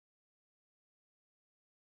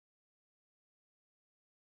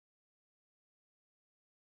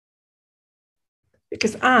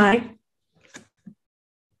because I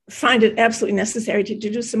find it absolutely necessary to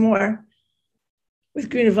do some more with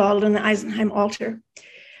Grunewald and the Eisenheim altar.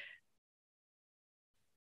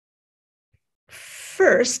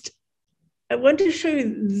 First, I want to show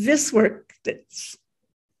you this work that's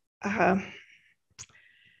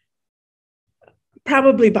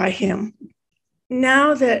probably by him.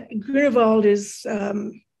 Now that Grunewald is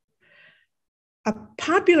a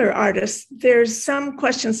popular artist, there's some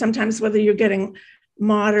question sometimes whether you're getting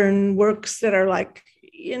modern works that are like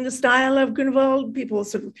in the style of Grunewald, people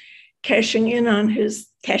sort of cashing in on his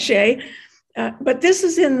cachet. But this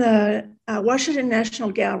is in the Washington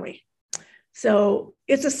National Gallery. So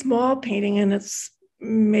it's a small painting and it's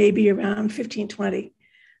maybe around 1520,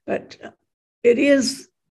 but it is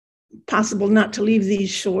possible not to leave these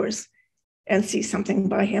shores and see something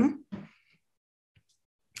by him.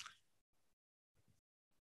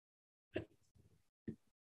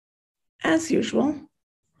 As usual,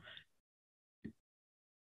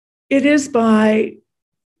 it is by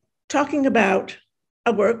talking about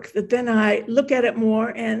a work that then I look at it more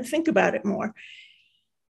and think about it more.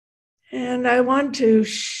 And I want to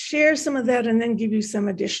share some of that and then give you some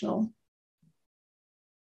additional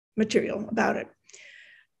material about it.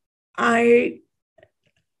 I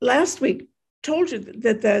last week told you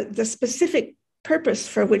that the specific purpose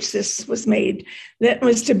for which this was made, that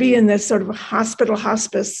was to be in this sort of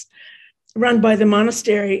hospice run by the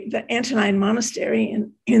monastery, the Antonine Monastery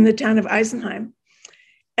in the town of Eisenheim,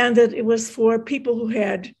 and that it was for people who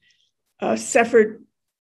had suffered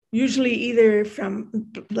usually either from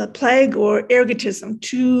the plague or ergotism,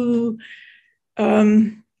 two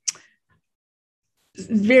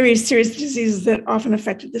very serious diseases that often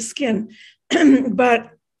affected the skin.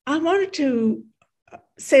 But I wanted to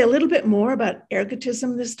say a little bit more about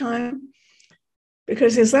ergotism this time,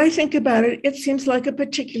 because as I think about it, it seems like a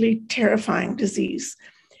particularly terrifying disease.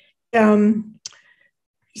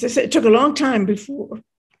 As I said, it took a long time before,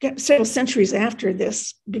 several centuries after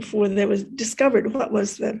this, before there was discovered what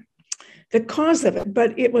was the cause of it.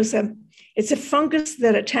 But it's a fungus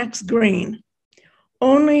that attacks grain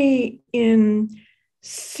only in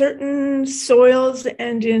certain soils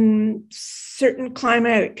and in certain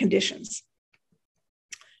climatic conditions.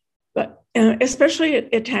 But especially it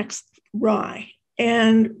attacks rye.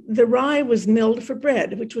 And the rye was milled for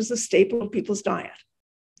bread, which was a staple of people's diet.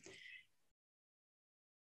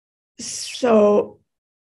 So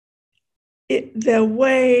it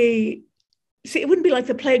wouldn't be like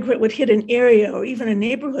the plague where it would hit an area or even a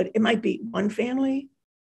neighborhood. It might be one family,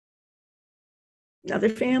 another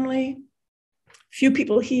family, few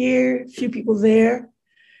people here, few people there,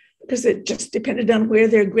 because it just depended on where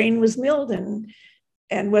their grain was milled and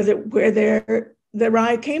where the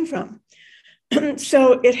rye came from.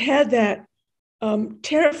 So it had that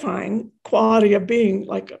terrifying quality of being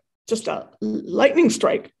like just a lightning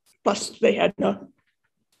strike. Plus, they had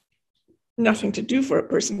nothing to do for a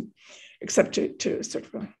person except to sort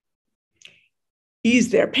of ease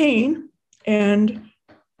their pain and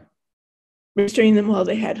restrain them while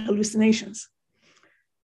they had hallucinations.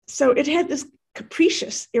 So it had this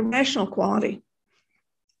capricious, irrational quality.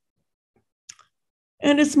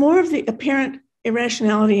 And it's more of the apparent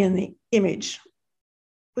irrationality in the image,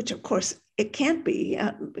 which of course it can't be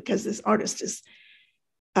because this artist is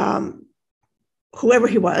whoever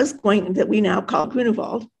he was, that we now call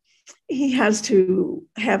Grunewald. He has to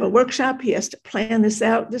have a workshop. He has to plan this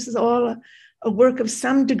out. This is all a work of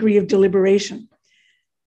some degree of deliberation.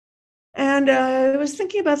 And I was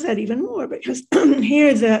thinking about that even more because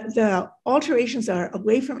here the alterations are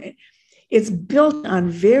away from it. It's built on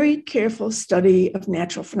very careful study of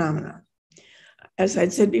natural phenomena. As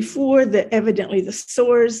I'd said before, evidently the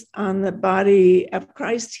sores on the body of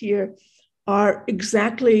Christ here are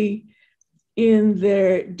exactly in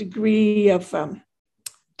their degree of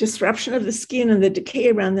disruption of the skin and the decay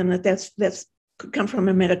around them that's could come from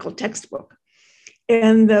a medical textbook.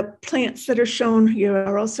 And the plants that are shown here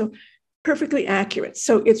are also perfectly accurate.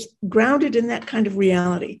 So it's grounded in that kind of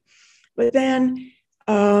reality. But then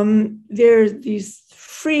there are these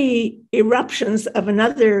free eruptions of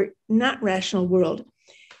another not rational world.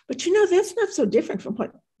 But that's not so different from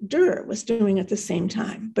what Dürer was doing at the same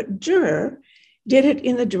time. But Dürer did it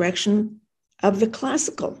in the direction of the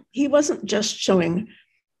classical. He wasn't just showing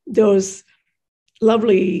those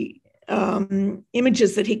lovely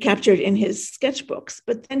images that he captured in his sketchbooks,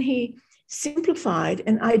 but then he simplified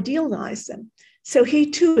and idealized them. So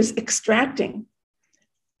he too is extracting,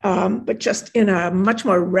 but just in a much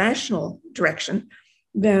more rational direction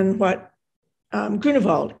than what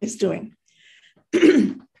Grunewald is doing.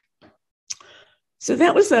 So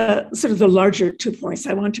that was sort of the larger 2 points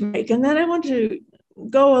I want to make. And then I want to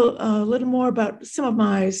go a little more about some of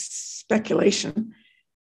my speculation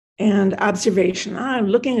and observation. I'm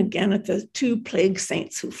looking again at the two plague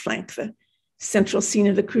saints who flank the central scene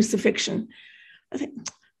of the crucifixion. I think,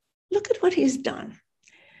 look at what he's done.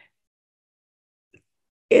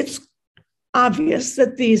 It's obvious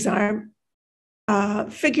that these are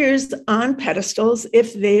figures on pedestals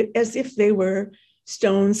as if they were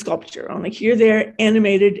stone sculpture, only here they're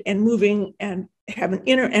animated and moving and have an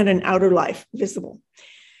inner and an outer life visible.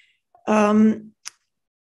 Plus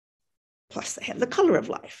they have the color of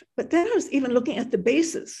life. But then I was even looking at the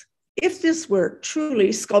bases. If this were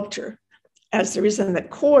truly sculpture, as there is in the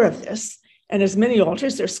core of this, and as many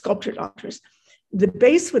altars, they're sculptured altars, the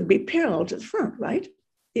base would be parallel to the front, right?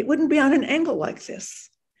 It wouldn't be on an angle like this.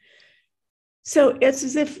 So it's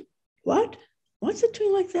as if, what's it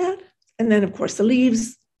doing like that? And then, of course, the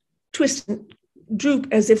leaves twist and droop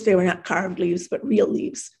as if they were not carved leaves, but real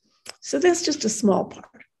leaves. So that's just a small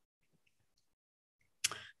part.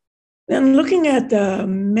 Then looking at the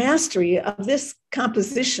mastery of this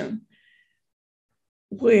composition,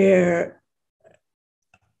 where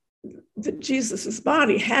Jesus's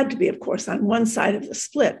body had to be, of course, on one side of the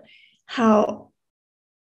split, how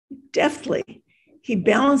deftly he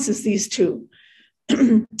balances these two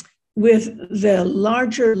with the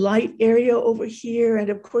larger light area over here, and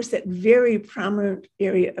of course that very prominent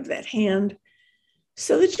area of that hand,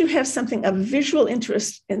 so that you have something of visual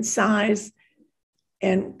interest and size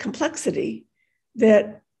and complexity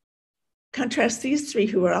that contrasts these three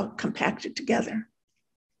who are all compacted together.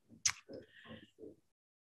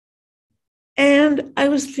 And I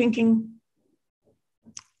was thinking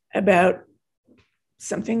about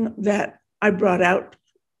something that I brought out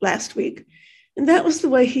last week, and that was the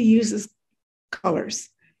way he uses colors.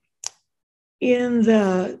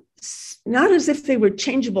 Not as if they were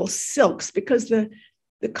changeable silks, because the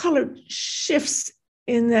color shifts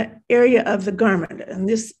in the area of the garment, and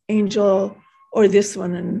this angel, or this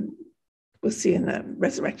one, and we'll see in the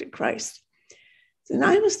resurrected Christ. And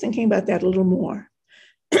I was thinking about that a little more.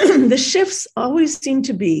 The shifts always seem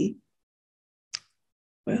to be,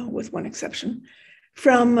 well, with one exception,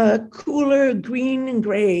 from a cooler green and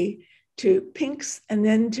gray to pinks and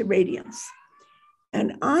then to radiance.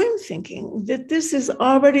 And I'm thinking that this is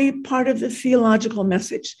already part of the theological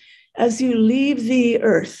message. As you leave the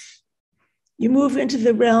earth, you move into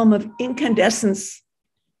the realm of incandescence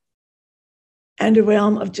and a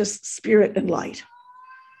realm of just spirit and light.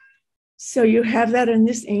 So you have that in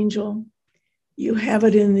this angel. You have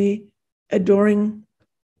it in the adoring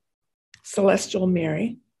celestial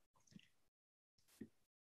Mary.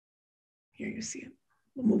 Here you see it.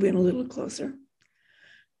 We'll move in a little closer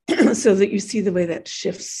so that you see the way that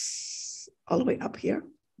shifts all the way up here.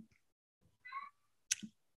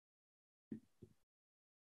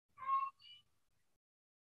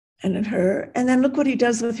 And in her, and then look what he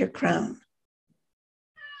does with her crown.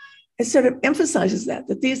 It sort of emphasizes that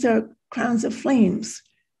these are crowns of flames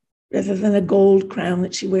rather than a gold crown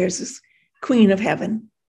that she wears as Queen of Heaven.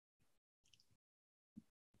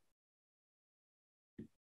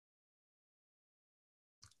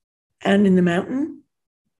 And in the mountain,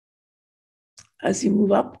 as you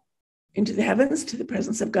move up into the heavens to the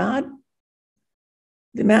presence of God,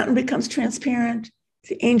 the mountain becomes transparent,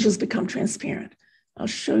 the angels become transparent. I'll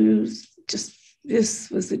show you just, this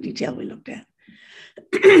was the detail we looked at.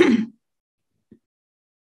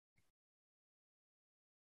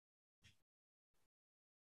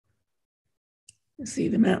 You see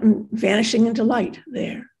the mountain vanishing into light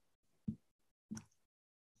there.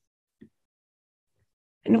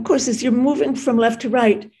 And of course, as you're moving from left to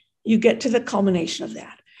right, you get to the culmination of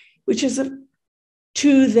that, which is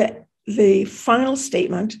to the final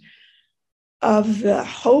statement of the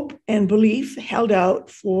hope and belief held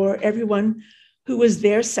out for everyone who was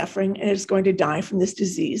there suffering and is going to die from this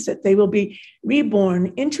disease, that they will be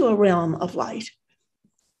reborn into a realm of light.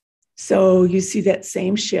 So you see that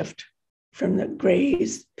same shift from the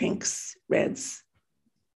grays, pinks, reds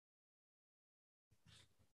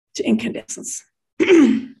to incandescence.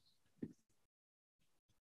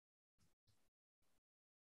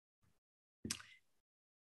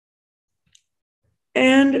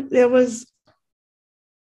 And there was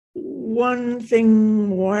one thing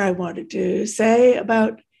more I wanted to say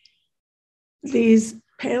about these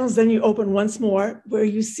panels. Then you open once more where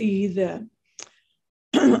you see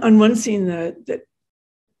on one scene, the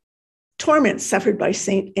torments suffered by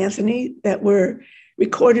Saint Anthony that were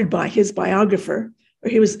recorded by his biographer,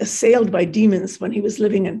 where he was assailed by demons when he was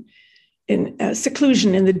living in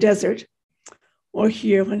seclusion in the desert, or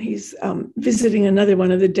here when he's visiting another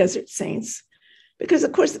one of the desert saints. Because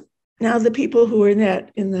of course, now the people who were in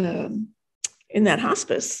the in that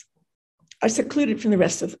hospice are secluded from the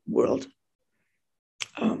rest of the world.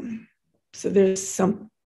 So there's some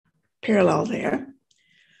parallel there.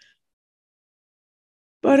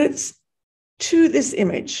 But it's to this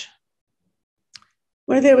image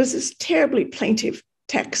where there was this terribly plaintive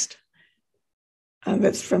text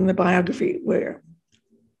that's from the biography where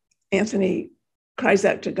Anthony cries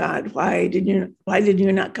out to God, why did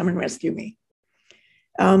you not come and rescue me?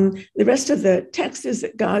 The rest of the text is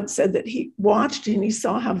that God said that he watched and he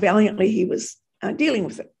saw how valiantly he was dealing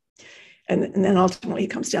with it. And then ultimately he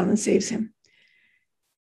comes down and saves him.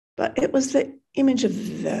 But it was the image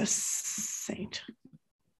of the saint.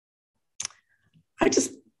 I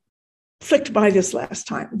just flicked by this last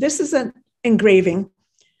time. This is an engraving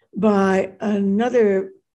by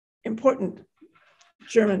another important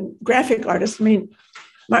German graphic artist,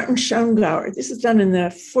 Martin Schongauer. This is done in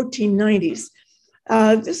the 1490s.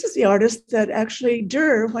 This is the artist that actually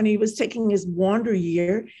Dürer, when he was taking his wander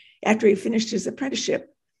year after he finished his apprenticeship,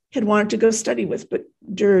 had wanted to go study with, but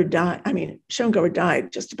Schongauer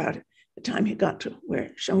died just about at the time he got to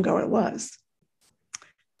where Schongauer was.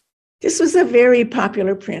 This was a very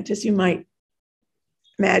popular print, as you might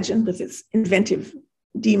imagine, with its inventive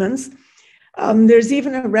demons. There's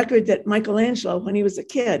even a record that Michelangelo, when he was a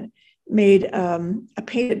kid, made a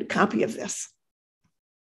painted copy of this.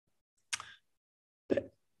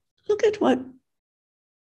 But look at what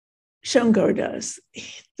Schongauer does.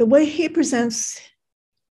 The way he presents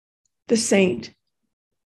the saint,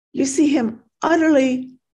 you see him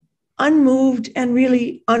utterly unmoved and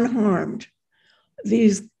really unharmed.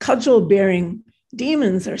 These cudgel-bearing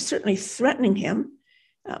demons are certainly threatening him,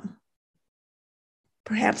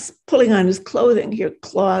 perhaps pulling on his clothing here,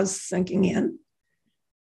 claws sinking in,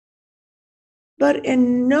 but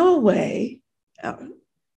in no way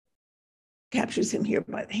captures him here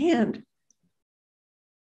by the hand.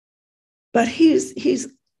 But he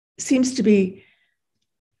seems to be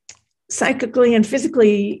psychically and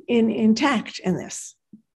physically intact in this.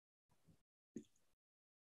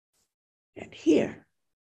 And here,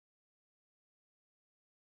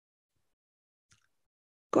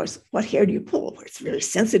 of course, what hair do you pull? Where it's very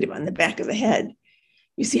sensitive on the back of the head.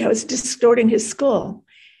 You see how it's distorting his skull,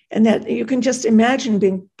 and that you can just imagine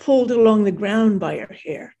being pulled along the ground by your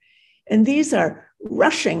hair. And these are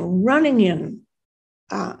running in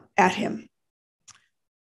at him.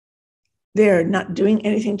 They're not doing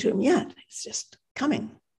anything to him yet. It's just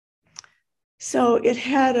coming. So it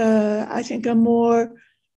had, I think, a more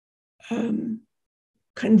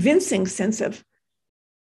convincing sense of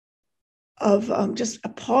just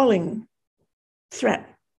appalling threat.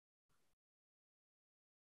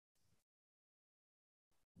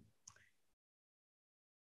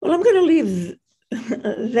 Well, I'm going to leave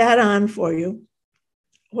that on for you.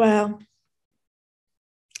 Well,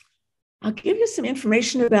 I'll give you some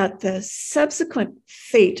information about the subsequent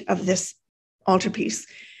fate of this altarpiece.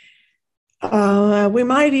 We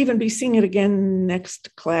might even be seeing it again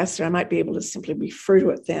next class, or I might be able to simply refer to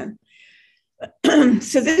it then.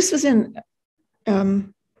 So this was in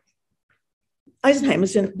Eisenheim,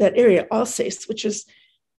 is in that area, Alsace, which is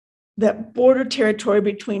that border territory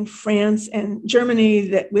between France and Germany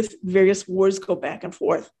that with various wars go back and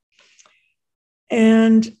forth.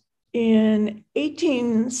 And in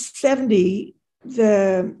 1870,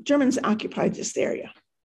 the Germans occupied this area.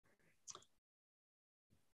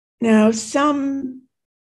 Now, some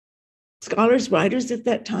scholars, writers at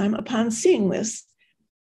that time, upon seeing this,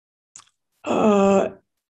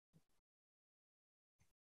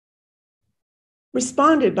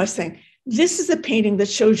 responded by saying, this is a painting that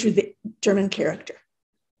shows you the German character.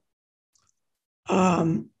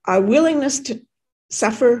 Our willingness to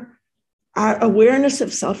suffer, our awareness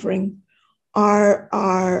of suffering, our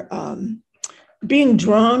being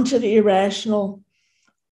drawn to the irrational,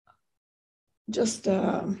 just,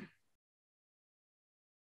 well,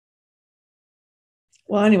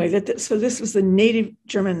 anyway, so this was the native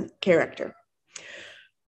German character,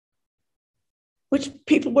 which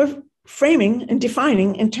people were framing and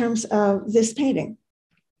defining in terms of this painting.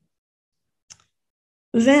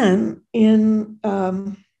 Then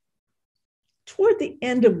toward the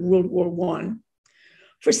end of World War I,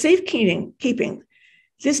 for safekeeping,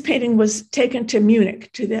 this painting was taken to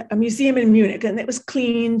Munich, to a museum in Munich, and it was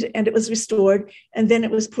cleaned and it was restored, and then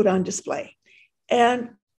it was put on display.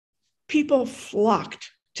 And people flocked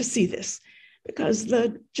to see this because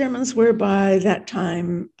the Germans were by that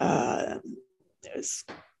time,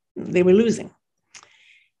 they were losing.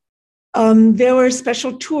 There were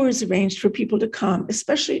special tours arranged for people to come,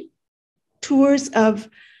 especially tours of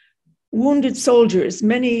wounded soldiers,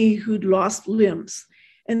 many who'd lost limbs.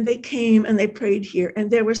 and they came and they prayed here, and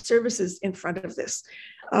there were services in front of this,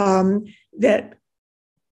 that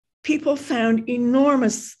people found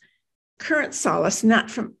enormous current solace,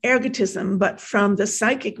 not from ergotism, but from the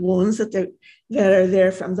psychic wounds that are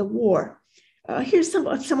there from the war. Here's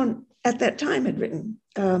what someone at that time had written.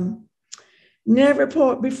 Never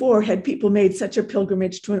before had people made such a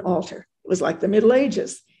pilgrimage to an altar. It was like the Middle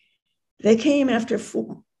Ages. They came after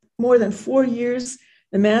more than 4 years.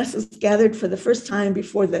 The masses gathered for the first time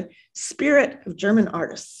before the spirit of German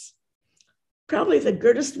artists, probably the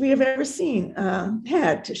greatest we have ever seen,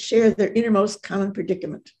 had to share their innermost common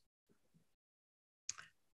predicament.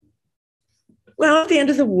 Well, at the end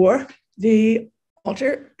of the war, the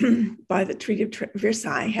altar by the Treaty of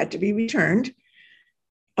Versailles had to be returned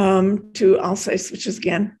to Alsace, which is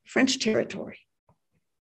again French territory.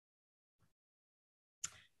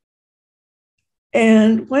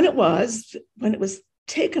 And when it was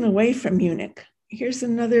taken away from Munich, here's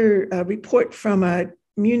another report from a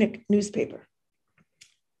Munich newspaper.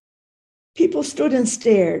 People stood and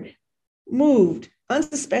stared, moved,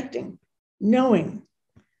 unsuspecting, knowing.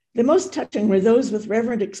 The most touching were those with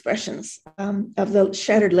reverent expressions of the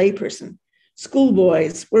shattered layperson,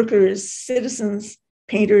 schoolboys, workers, citizens,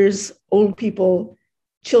 painters, old people,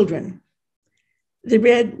 children. The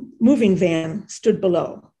red moving van stood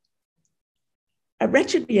below. A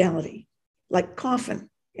wretched reality, like coffin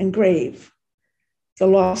and grave, the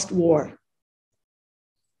lost war.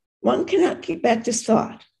 One cannot keep back this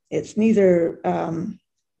thought. It's neither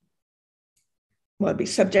be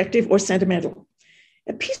subjective or sentimental.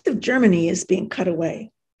 A piece of Germany is being cut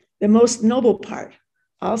away. The most noble part,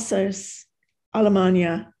 Alsace,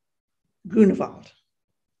 Alemannia, Grunewald.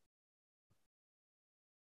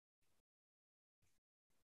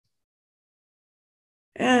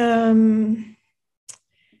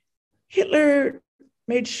 Hitler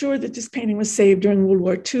made sure that this painting was saved during World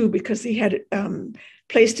War II because he had it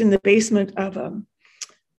placed in the basement of an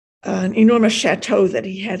enormous chateau that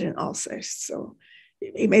he had in Alsace. So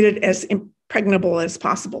he made it as impregnable as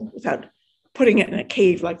possible without putting it in a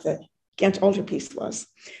cave like the Ghent altarpiece was.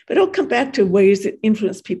 But it'll come back to ways that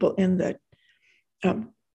influenced people in the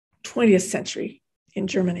 20th century in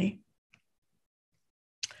Germany,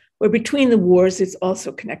 where between the wars, it's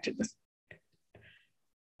also connected with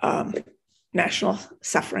national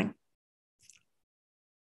suffering.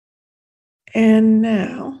 And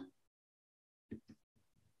now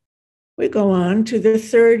we go on to the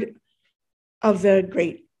third of the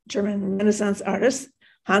great German Renaissance artists,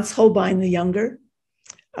 Hans Holbein the Younger.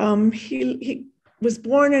 He was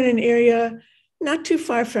born in an area not too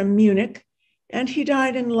far from Munich, and he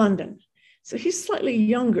died in London. So he's slightly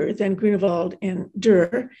younger than Grunewald and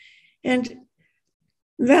Dürer, and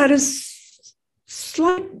that is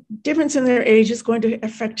slight difference in their age is going to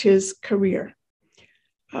affect his career.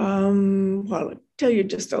 Well, I'll tell you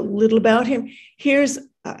just a little about him. Here's,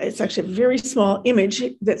 it's actually a very small image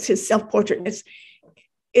that's his self-portrait.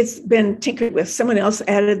 It's been tinkered with. Someone else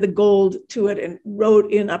added the gold to it and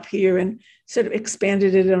wrote in up here and sort of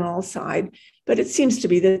expanded it on all sides. But it seems to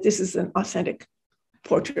be that this is an authentic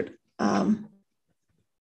portrait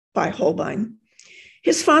by Holbein.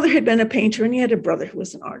 His father had been a painter and he had a brother who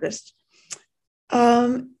was an artist.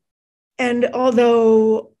 And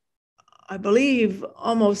although I believe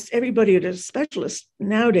almost everybody who's a specialist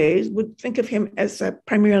nowadays would think of him as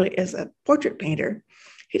primarily as a portrait painter,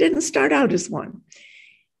 he didn't start out as one.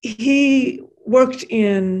 He worked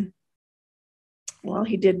in, well,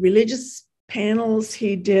 he did religious panels,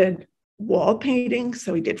 he did wall painting,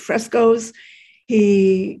 so he did frescoes,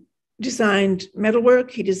 he designed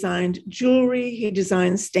metalwork, he designed jewelry, he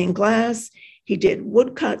designed stained glass, he did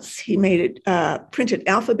woodcuts, he made it printed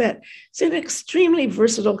alphabet. It's an extremely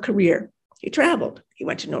versatile career. He traveled. He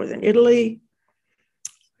went to Northern Italy.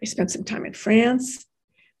 He spent some time in France.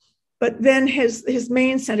 But then his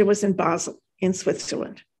main center was in Basel, in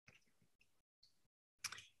Switzerland.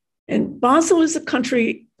 And Basel is a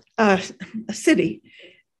country, a city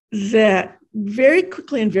that very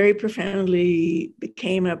quickly and very profoundly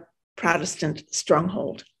became a Protestant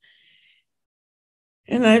stronghold.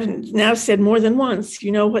 And I've now said more than once,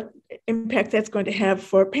 you know what impact that's going to have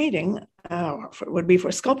for painting, would be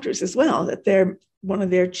for sculptors as well, that one of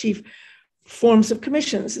their chief forms of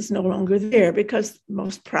commissions is no longer there because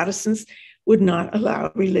most Protestants would not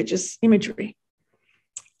allow religious imagery,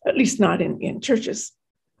 at least not in churches.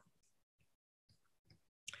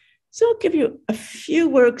 So I'll give you a few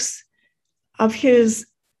works of his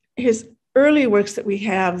early works that we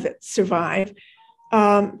have that survive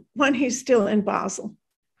when he's still in Basel.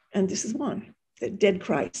 And this is one, The Dead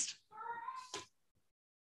Christ.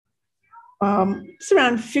 It's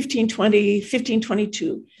around 1520,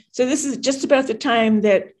 1522. So this is just about the time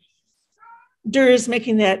that Durer is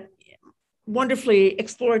making that wonderfully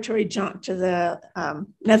exploratory jaunt to the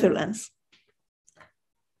Netherlands.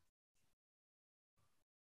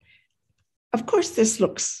 Of course, this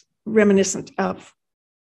looks reminiscent of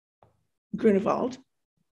Grunewald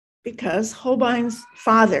because Holbein's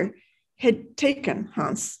father had taken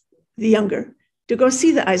Hans the Younger to go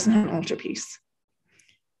see the Eisenheim altarpiece.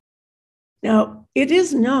 Now, it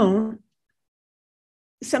is known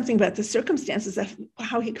something about the circumstances of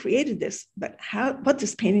how he created this, but what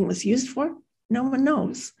this painting was used for, no one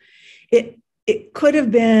knows. It could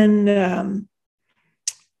have been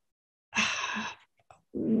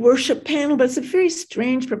worship panel, but it's a very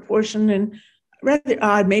strange proportion and rather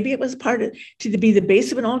odd. Maybe it was part of to be the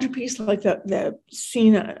base of an altarpiece, like the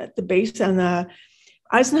scene at the base on the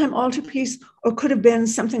Eisenheim altarpiece, or could have been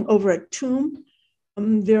something over a tomb.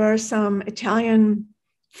 There are some Italian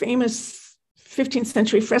famous 15th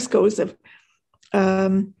century frescoes of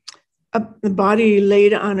the body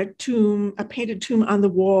laid on a tomb, a painted tomb on the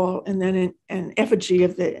wall, and then an effigy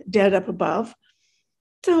of the dead up above.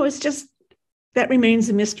 So it's just, that remains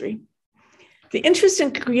a mystery. The interest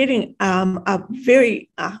in creating a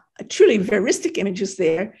truly veristic images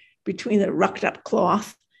there between the rucked up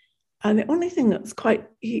cloth. And the only thing that's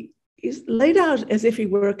he's laid out as if he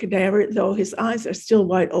were a cadaver, though his eyes are still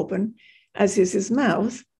wide open, as is his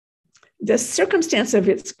mouth. The circumstance of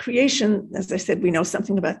its creation, as I said, we know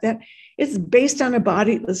something about that. It's based on a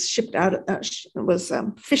body that was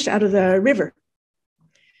fished out of the river.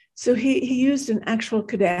 So he used an actual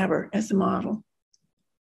cadaver as a model.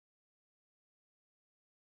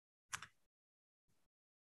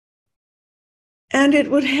 And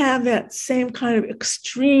it would have that same kind of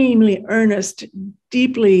extremely earnest,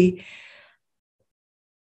 deeply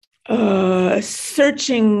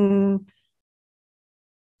searching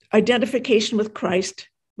identification with Christ,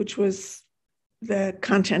 which was the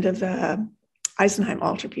content of the Eisenheim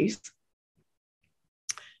altarpiece.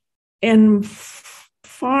 And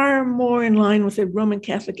far more in line with the Roman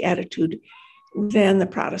Catholic attitude than the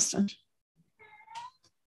Protestant.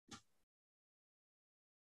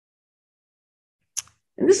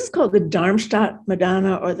 And this is called the Darmstadt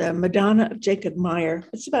Madonna, or the Madonna of Jacob Meyer.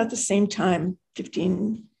 It's about the same time,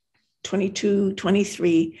 1522,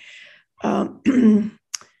 23,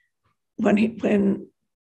 when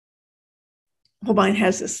Holbein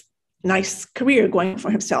has this nice career going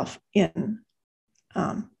for himself in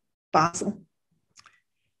Basel.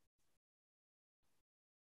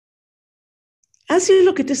 As you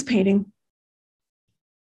look at this painting,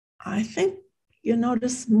 I think you'll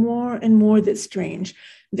notice more and more that's strange.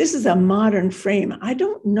 This is a modern frame. I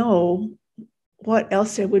don't know what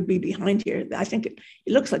else there would be behind here. I think it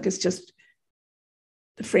looks like it's just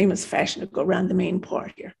the frame is fashioned to go around the main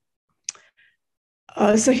part here.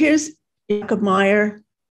 So here's Jacob Meyer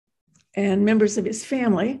and members of his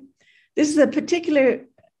family. This is a particular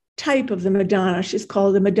type of the Madonna. She's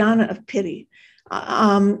called the Madonna of Pity.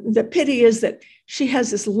 The pity is that she has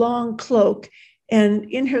this long cloak, and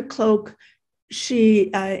in her cloak,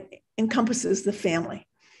 she encompasses the family.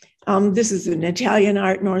 This is an Italian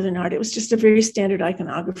art, Northern art. It was just a very standard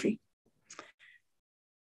iconography.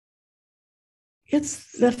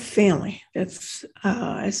 It's the family that's,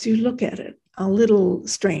 as you look at it, a little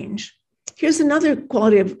strange. Here's another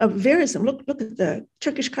quality of verism. Look at the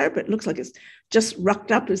Turkish carpet. It looks like it's just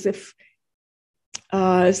rucked up as if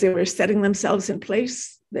as they were setting themselves in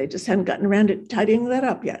place. They just hadn't gotten around to tidying that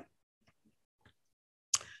up yet.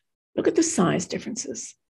 Look at the size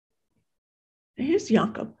differences. And here's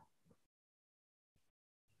Jakob.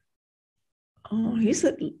 Oh,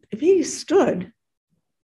 if he stood,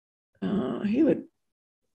 he would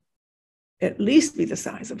at least be the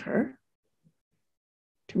size of her.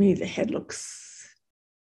 To me, the head looks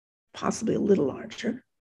possibly a little larger.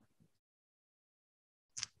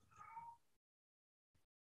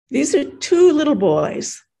 These are two little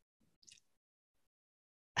boys.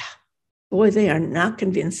 Boy, they are not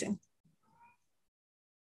convincing.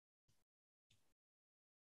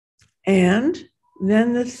 And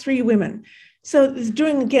then the three women. So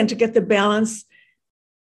doing, again, to get the balance,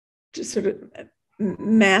 to sort of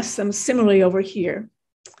mass them similarly over here.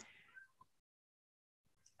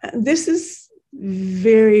 This is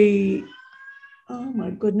very, oh my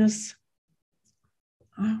goodness.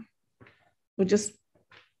 We'll just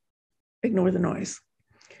ignore the noise.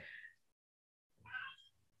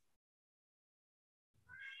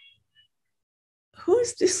 Who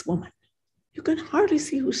is this woman? You can hardly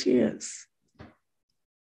see who she is.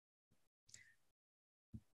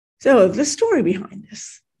 So the story behind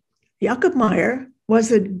this, Jakob Meyer was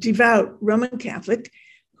a devout Roman Catholic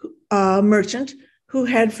merchant who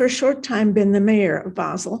had for a short time been the mayor of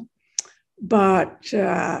Basel, but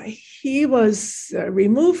he was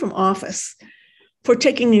removed from office for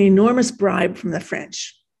taking an enormous bribe from the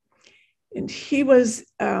French. And he was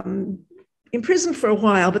imprisoned for a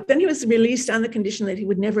while, but then he was released on the condition that he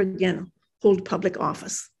would never again hold public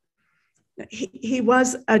office. He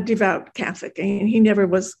was a devout Catholic, and he never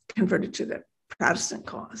was converted to the Protestant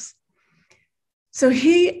cause. So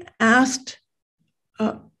he asked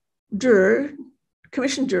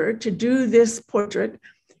commissioned Dürer to do this portrait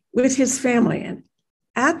with his family. And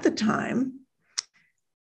at the time,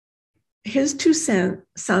 his two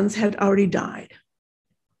sons had already died.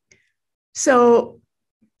 So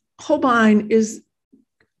Holbein is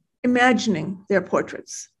imagining their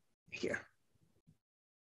portraits here.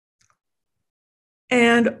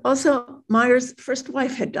 And also, Mayer's first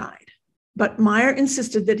wife had died, but Mayer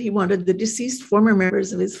insisted that he wanted the deceased former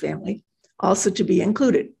members of his family also to be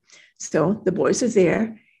included. So the boys are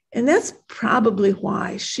there, and that's probably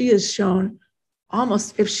why she is shown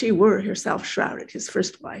almost if she were herself shrouded, his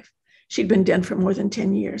first wife. She'd been dead for more than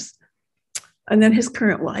 10 years. And then his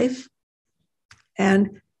current wife,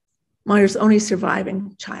 and Mayer's only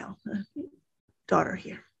surviving child, daughter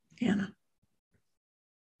here, Anna.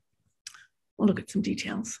 We'll look at some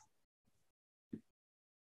details.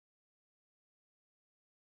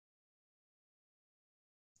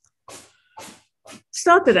 It's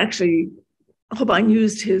not that actually Holbein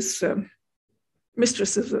used his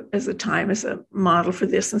mistress as a time as a model for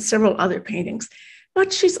this and several other paintings,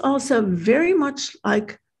 but she's also very much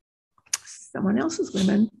like someone else's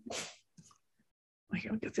women. Well,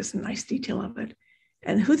 here, I'll get this nice detail of it.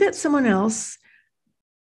 And who that someone else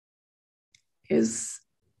is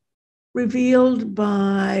revealed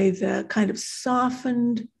by the kind of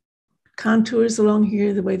softened contours along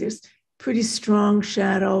here, the way there's pretty strong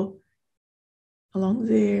shadow along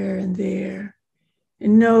there and there,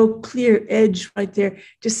 and no clear edge right there,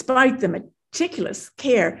 despite the meticulous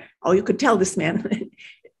care. Oh, you could tell this man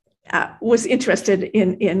was interested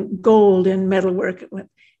in gold and metalwork,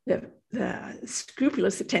 the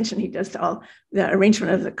scrupulous attention he does to all the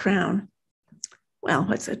arrangement of the crown. Well,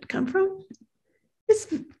 what's it come from?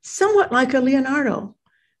 It's somewhat like a Leonardo,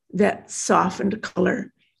 that softened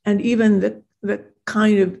color, and even the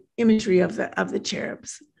kind of imagery of the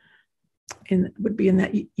cherubs would be in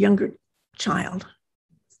that younger child.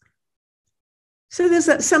 So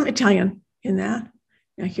there's some Italian in that.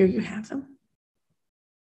 Now here you have them.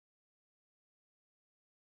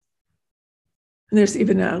 And there's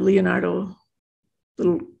even a Leonardo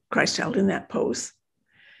little Christ child in that pose.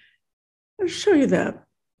 I'll show you the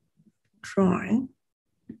drawing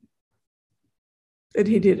that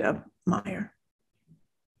he did of Mayer.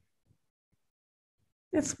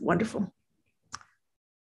 That's wonderful.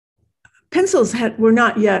 Pencils were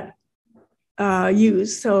not yet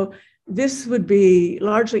used, so this would be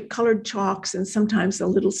largely colored chalks and sometimes a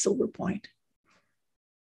little silver point.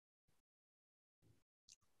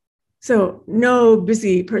 So no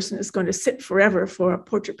busy person is going to sit forever for a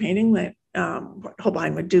portrait painting. What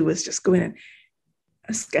Holbein would do was just go in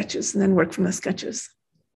and sketches and then work from the sketches.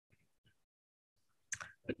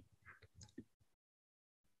 Of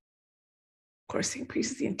course, he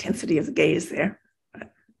increases the intensity of the gaze there.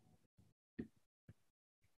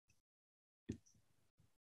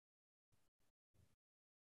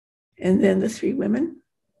 And then the three women.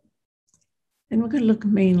 And we're going to look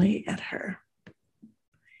mainly at her.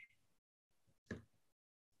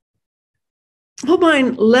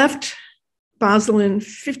 Holbein left Basel in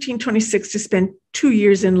 1526 to spend 2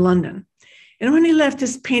 years in London. And when he left,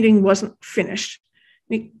 this painting wasn't finished.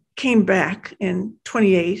 He came back in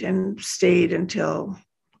 28 and stayed until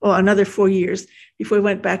another 4 years before he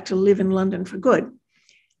went back to live in London for good.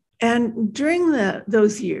 And during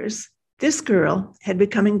those years, this girl had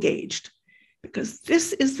become engaged, because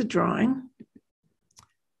this is the drawing.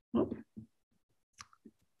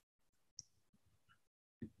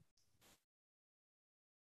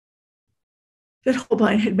 That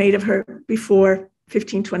Holbein had made of her before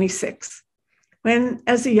 1526, when,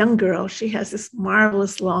 as a young girl, she has this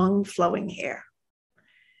marvelous long flowing hair.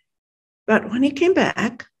 But when he came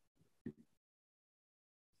back,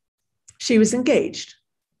 she was engaged.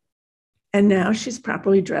 And now she's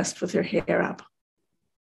properly dressed with her hair up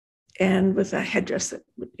and with a headdress that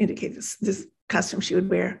would indicate this costume she would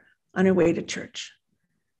wear on her way to church.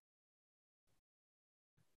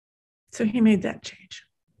 So he made that change.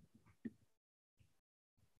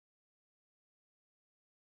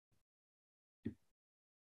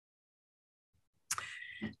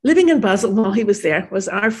 Living in Basel while he was there was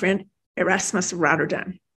our friend Erasmus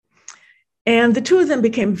Rotterdam. And the two of them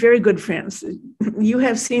became very good friends. You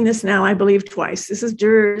have seen this now, I believe, twice. This is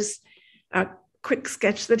Durer's quick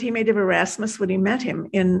sketch that he made of Erasmus when he met him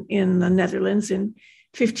in the Netherlands in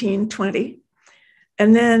 1520.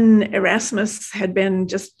 And then Erasmus had been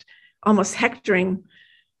just almost hectoring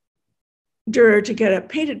Durer to get a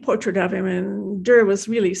painted portrait of him, and Durer was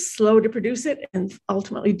really slow to produce it and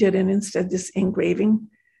ultimately did instead this engraving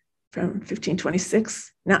from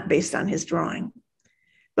 1526, not based on his drawing.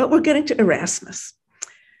 But we're getting to Erasmus.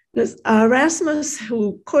 Erasmus,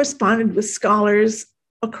 who corresponded with scholars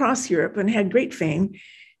across Europe and had great fame,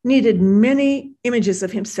 needed many images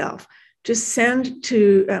of himself to send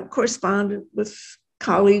to correspond with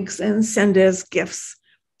colleagues and send as gifts.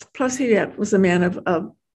 Plus, he was a man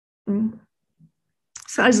of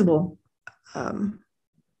sizable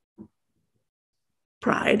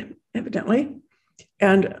pride, evidently,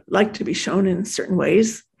 and liked to be shown in certain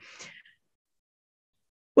ways.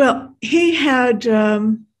 Well, he had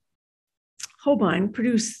Holbein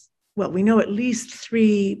produce, well, we know at least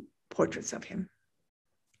 3 portraits of him,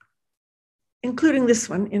 including this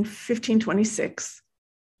one in 1526.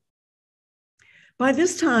 By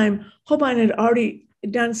this time, Holbein had already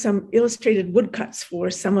done some illustrated woodcuts for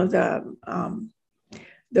some of the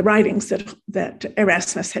writings that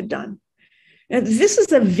Erasmus had done. And this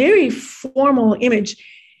is a very formal image.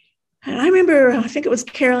 And I remember, I think it was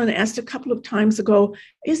Carolyn asked a couple of times ago,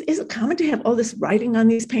 is it common to have all this writing on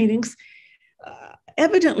these paintings?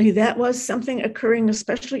 Evidently, that was something occurring,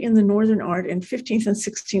 especially in the Northern art in 15th and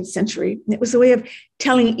 16th century. It was a way of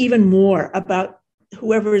telling even more about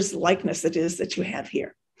whoever's likeness it is that you have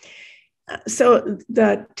here. So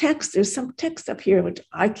the text, there's some text up here, which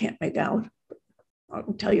I can't make out.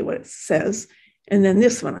 I'll tell you what it says. And then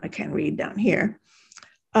this one I can read down here.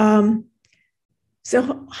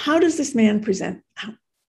 So how does this man present?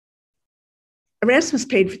 Erasmus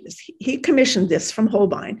paid for this. He commissioned this from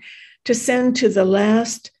Holbein to send to the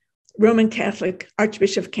last Roman Catholic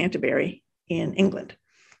Archbishop of Canterbury in England.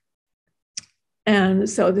 And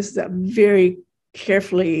so this is a very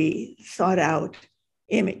carefully thought out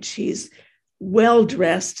image. He's well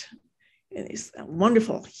dressed in these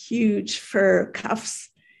wonderful, huge fur cuffs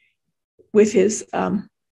with his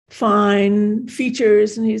fine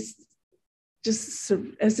features, and he's just sort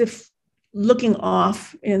of as if looking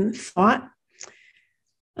off in thought.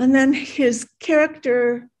 And then his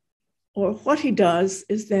character, or what he does,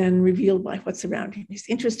 is then revealed by what's around him. His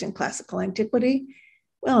interest in classical antiquity,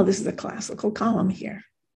 well, this is a classical column here.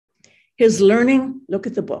 His learning, look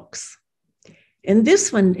at the books. And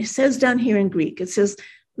this one, it says down here in Greek, it says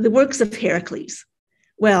the works of Heracles.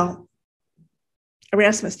 Well,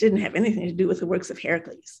 Erasmus didn't have anything to do with the works of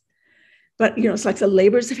Heracles. But, it's like the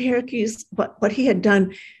labors of Heracles. What he had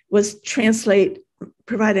done was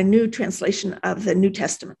provide a new translation of the New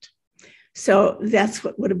Testament. So that's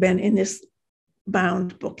what would have been in this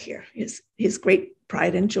bound book here, his great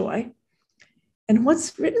pride and joy. And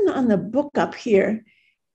what's written on the book up here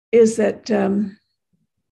is that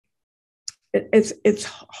it's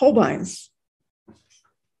Holbein's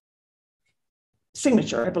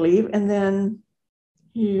signature, I believe. And then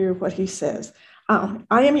here what he says.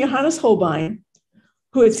 I am Johannes Holbein,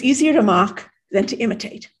 who it's easier to mock than to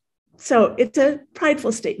imitate. So it's a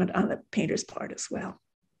prideful statement on the painter's part as well.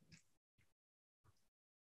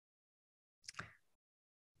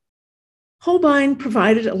 Holbein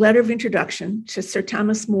provided a letter of introduction to Sir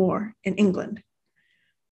Thomas More in England.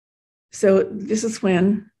 So this is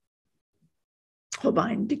when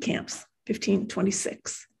Holbein decamps,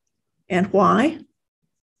 1526. And why?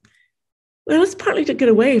 Well, it's partly to get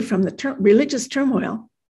away from the religious turmoil.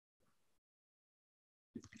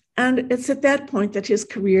 And it's at that point that his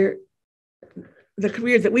career, the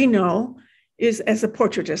career that we know, is as a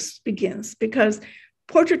portraitist begins, because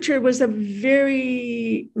portraiture was a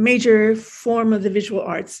very major form of the visual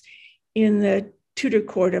arts in the Tudor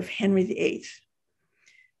court of Henry VIII.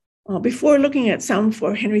 Before looking at some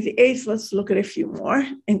for Henry VIII, let's look at a few more,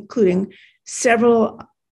 including several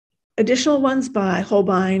additional ones by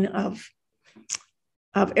Holbein of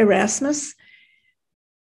Erasmus.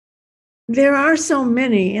 There are so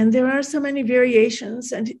many, and there are so many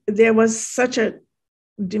variations, and there was such a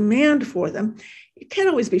demand for them. You can't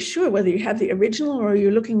always be sure whether you have the original or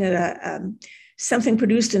you're looking at something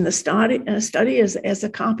produced in the study as a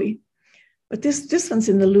copy. But this one's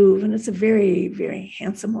in the Louvre, and it's a very, very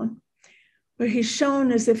handsome one, where he's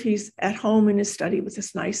shown as if he's at home in his study with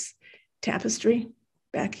this nice tapestry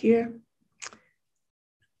back here.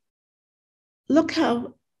 Look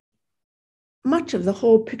how much of the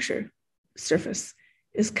whole picture surface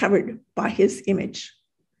is covered by his image.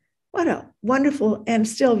 What a wonderful and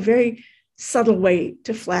still very subtle way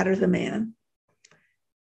to flatter the man.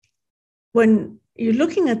 When you're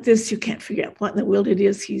looking at this, you can't figure out what in the world it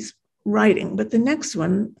is he's writing. But the next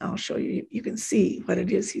one, I'll show you, you can see what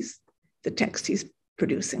it is the text he's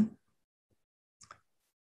producing.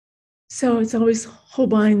 So it's always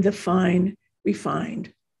Holbein, the fine,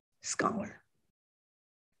 refined scholar.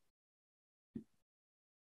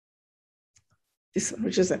 This one,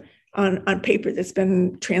 which is on paper that's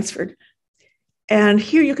been transferred. And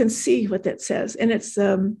here you can see what that says. And it's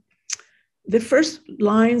the first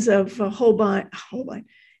lines of Holbein,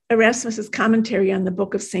 Erasmus's commentary on the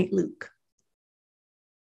book of St. Luke.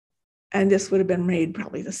 And this would have been made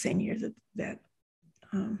probably the same year that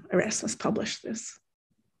Erasmus published this.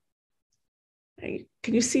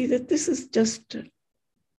 Can you see that this is just,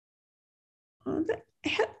 the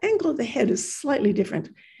angle of the head is slightly different,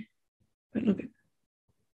 but look at,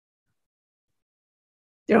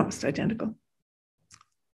 they're almost identical.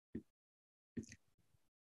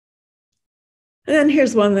 And then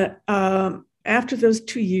here's one that after those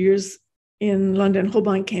 2 years in London,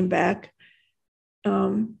 Holbein came back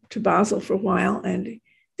to Basel for a while. And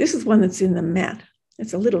this is one that's in the Met.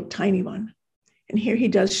 It's a little tiny one. And here he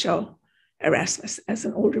does show Erasmus as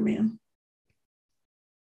an older man.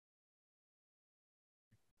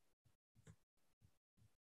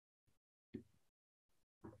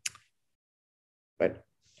 But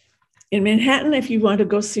in Manhattan, if you want to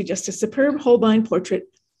go see just a superb Holbein portrait,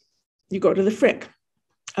 you go to the Frick.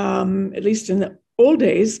 At least in the old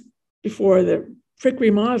days, before the Frick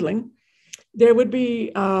remodeling, there would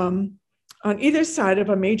be on either side of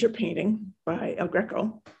a major painting by El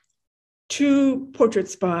Greco, 2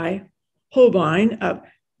 portraits by Holbein of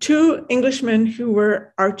 2 Englishmen who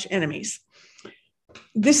were arch enemies.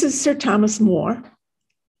 This is Sir Thomas More,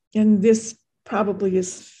 and this probably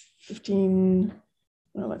is 15,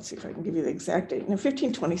 well, let's see if I can give you the exact date, no,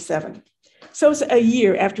 1527. So it's a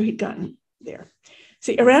year after he'd gotten there.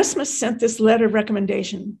 See, Erasmus sent this letter of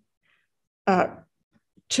recommendation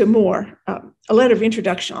to More, a letter of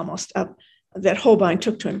introduction almost, that Holbein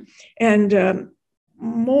took to him. And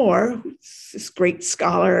More, this great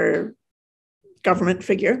scholar, government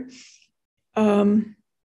figure, then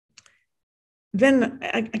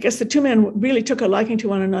I guess the 2 men really took a liking to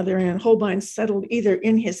one another, and Holbein settled either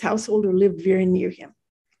in his household or lived very near him.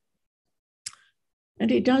 And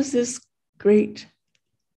he does this great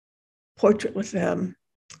portrait with a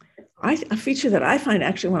feature that I find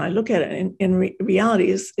actually when I look at it in reality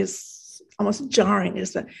is almost jarring,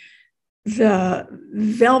 is the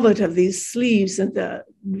velvet of these sleeves and the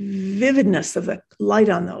vividness of the light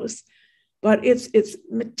on those. But it's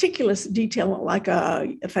meticulous detail like a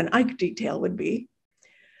Van Eyck detail would be.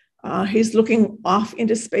 He's looking off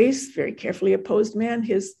into space, very carefully posed man.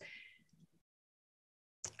 His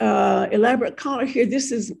elaborate collar here,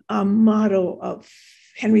 this is a motto of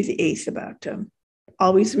Henry VIII about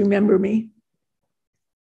always remember me.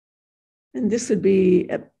 And this would be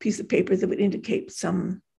a piece of paper that would indicate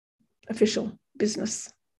some official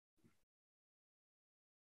business.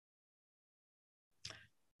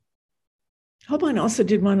 Holbein also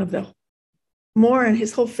did one of the More and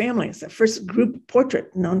his whole family. It's the first group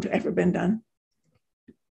portrait known to ever been done.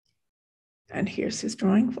 And here's his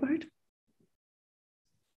drawing for it.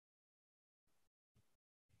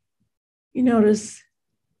 You notice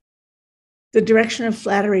the direction of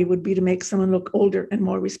flattery would be to make someone look older and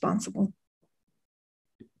more responsible.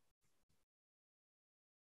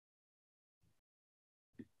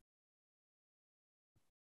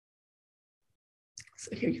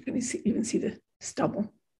 So here you can even see the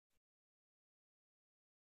stubble.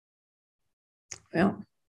 Well,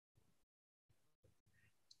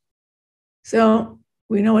 so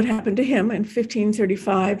we know what happened to him in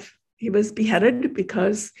 1535. He was beheaded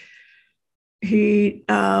because he,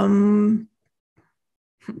 well,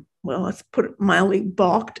 let's put it mildly,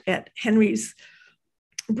 balked at Henry's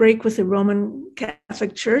break with the Roman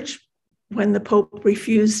Catholic Church when the Pope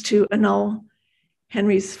refused to annul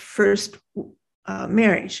Henry's first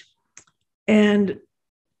marriage. And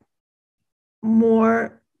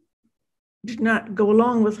More did not go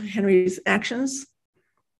along with Henry's actions.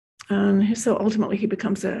 And so ultimately he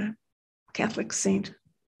becomes a Catholic saint.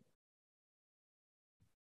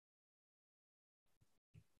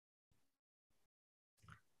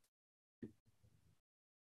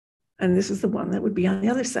 And this is the one that would be on the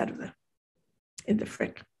other side of in the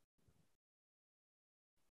Frick.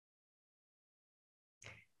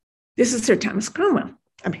 This is Sir Thomas Cromwell.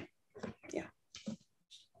 Yeah.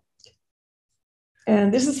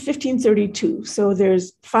 And this is 1532. So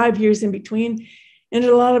there's 5 years in between and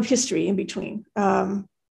a lot of history in between.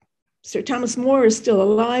 Sir Thomas More is still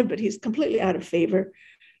alive, but he's completely out of favor.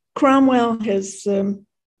 Cromwell has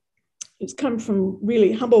come from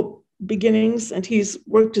really humble beginnings, and he's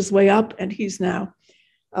worked his way up, and he's now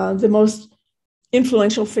the most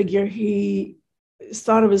influential figure. He is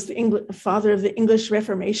thought of as the father of the English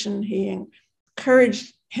Reformation. He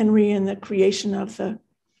encouraged Henry in the creation of the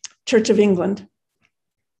Church of England.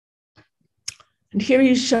 And here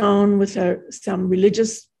he's shown with some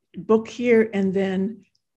religious book here, and then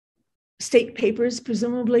state papers,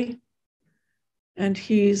 presumably. And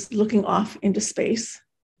he's looking off into space.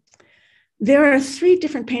 There are 3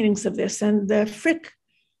 different paintings of this, and the Frick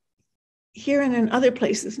here and in other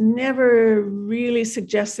places never really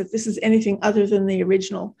suggests that this is anything other than the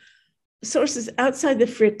original. Sources outside the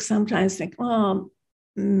Frick sometimes think, oh,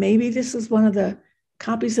 maybe this is one of the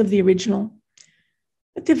copies of the original.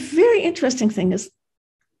 But the very interesting thing is,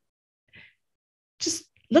 just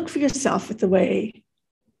look for yourself at the way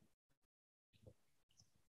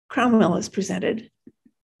Cromwell is presented,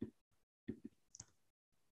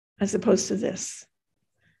 as opposed to this.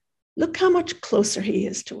 Look how much closer he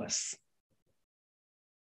is to us,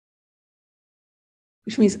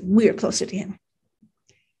 which means we're closer to him.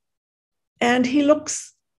 And he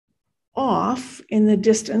looks off in the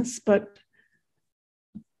distance, but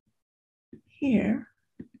here,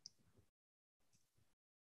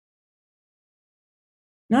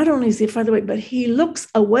 not only is he farther away, but he looks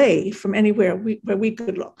away from anywhere where we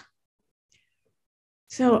could look.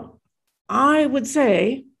 So I would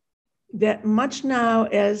say that much now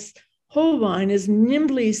as Holbein is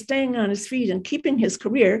nimbly staying on his feet and keeping his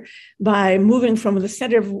career by moving from the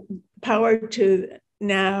center of power to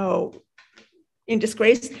now in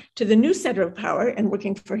disgrace to the new center of power and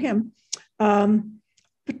working for him.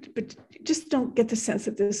 But just don't get the sense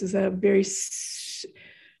that this is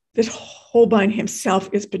that Holbein himself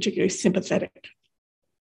is particularly sympathetic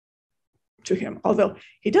to him, although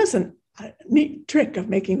he does a neat trick of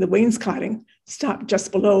making the wainscoting stop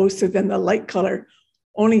just below, so then the light color,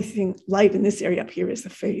 only thing light in this area up here is the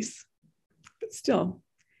face. But still,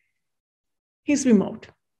 he's remote.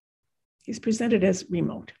 He's presented as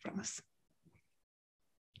remote from us.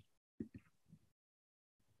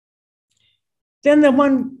 Then the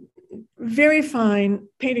one very fine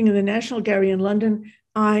painting in the National Gallery in London,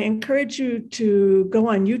 I encourage you to go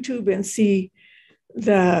on YouTube and see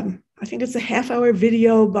I think it's a half-hour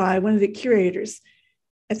video by one of the curators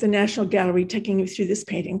at the National Gallery taking you through this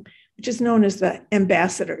painting, which is known as the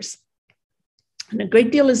Ambassadors. And a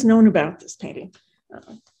great deal is known about this painting.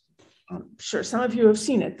 I'm sure some of you have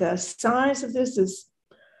seen it. The size of this is,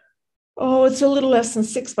 it's a little less than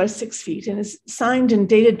 6 by 6 feet, and is signed and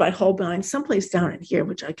dated by Holbein someplace down in here,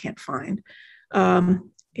 which I can't find, in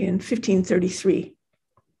 1533.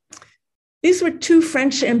 These were 2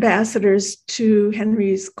 French ambassadors to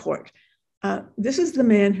Henry's court. This is the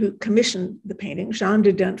man who commissioned the painting, Jean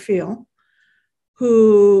de Dinteville,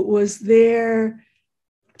 who was there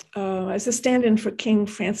as a stand-in for King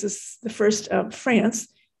Francis I of France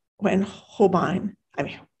when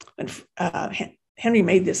Henry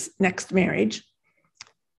made this next marriage.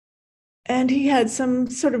 And he had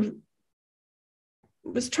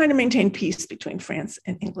was trying to maintain peace between France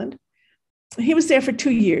and England. He was there for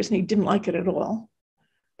 2 years and he didn't like it at all.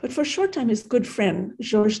 But for a short time, his good friend,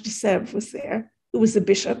 Georges de Sèvres, was there, who was the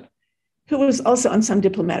bishop, who was also on some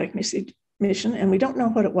diplomatic mission, and we don't know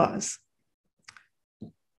what it was.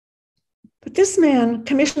 But this man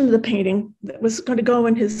commissioned the painting that was going to go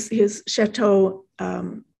in his chateau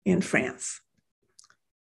in France.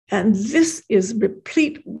 And this is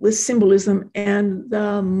replete with symbolism and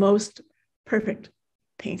the most perfect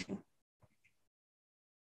painting.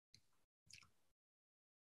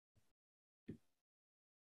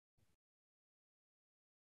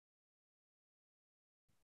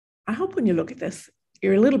 I hope when you look at this,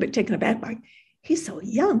 you're a little bit taken aback by, he's so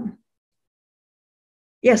young.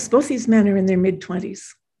 Yes, both these men are in their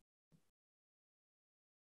mid-20s.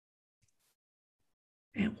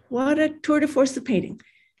 And what a tour de force of painting.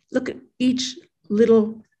 Look at each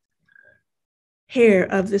little hair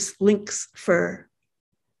of this lynx fur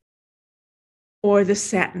or the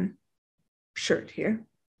satin shirt here.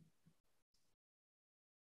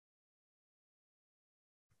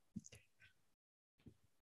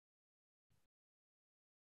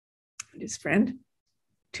 His friend,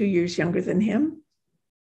 2 years younger than him.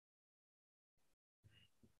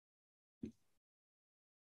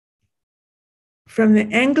 From the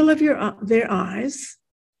angle of their eyes,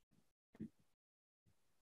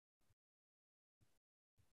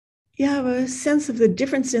 you have a sense of the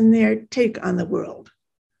difference in their take on the world.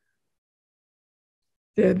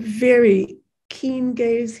 The very keen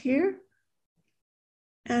gaze here,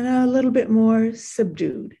 and a little bit more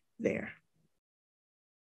subdued there.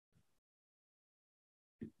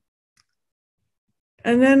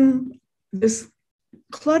 And then this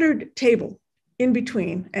cluttered table in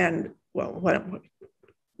between, and well, what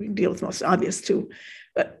we can deal with the most obvious too.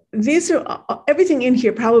 But these are, everything in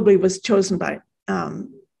here probably was chosen by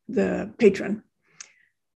the patron.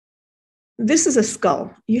 This is a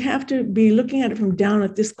skull. You have to be looking at it from down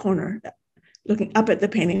at this corner, looking up at the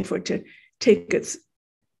painting for it to take its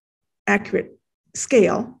accurate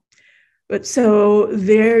scale. But so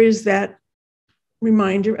there is that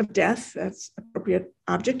reminder of death. That's an appropriate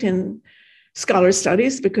object in scholar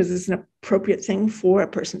studies because it's an appropriate thing for a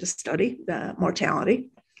person to study, the mortality.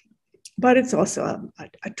 But it's also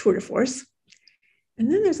a tour de force.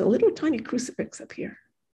 And then there's a little tiny crucifix up here,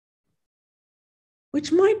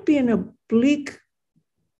 which might be an oblique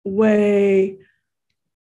way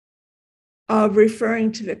of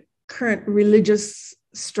referring to the current religious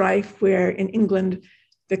strife where in England,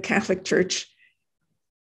 the Catholic Church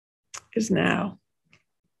is now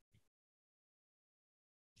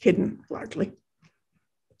hidden largely.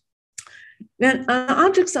 Then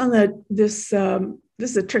objects on this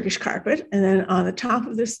is a Turkish carpet, and then on the top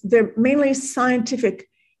of this, they're mainly scientific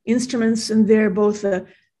instruments, and they're both well,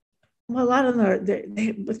 a lot of them are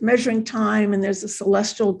with measuring time, and there's a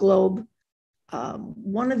celestial globe.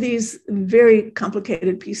 One of these very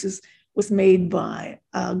complicated pieces was made by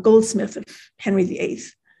a goldsmith of Henry VIII.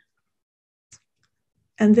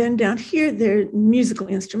 And then down here, there are musical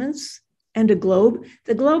instruments and a globe.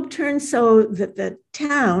 The globe turns so that the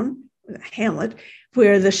town, the hamlet,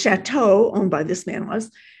 where the chateau owned by this man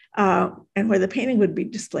was, and where the painting would be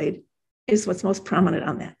displayed, is what's most prominent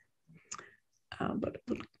on that. But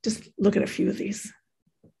we'll just look at a few of these.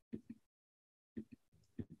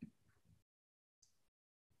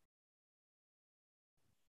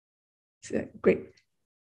 So, great.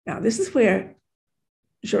 Now, this is where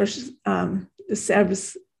Georges de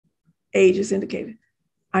Sèvres' age is indicated.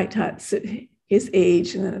 I taught his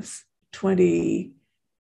age, and then it's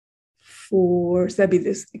 24, so that'd be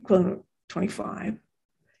this equivalent of 25.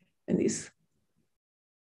 And these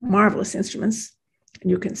marvelous instruments. And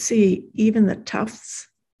you can see even the tufts.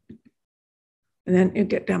 And then you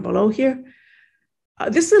get down below here.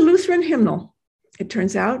 This is a Lutheran hymnal, it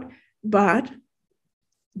turns out, but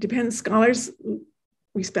depends, scholars,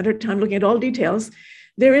 we spent our time looking at all details.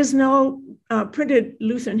 There is no printed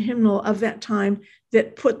Lutheran hymnal of that time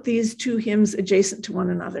that put these two hymns adjacent to one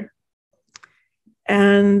another.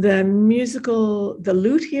 And the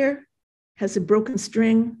lute here has a broken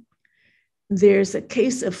string. There's a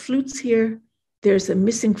case of flutes here. There's a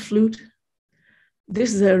missing flute.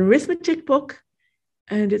 This is an arithmetic book,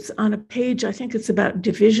 and it's on a page, I think it's about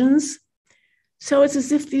divisions. So it's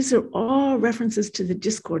as if these are all references to the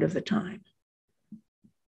discord of the time.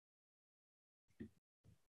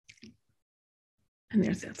 And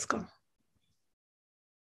there's that skull.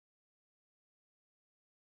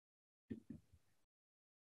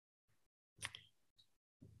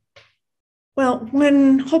 Well,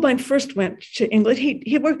 when Holbein first went to England,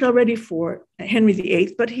 he worked already for Henry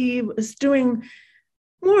VIII, but he was doing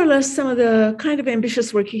more or less some of the kind of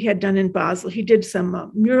ambitious work he had done in Basel. He did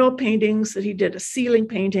some mural paintings, that he did a ceiling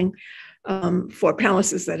painting for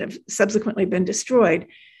palaces that have subsequently been destroyed.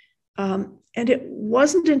 And it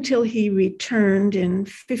wasn't until he returned in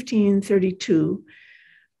 1532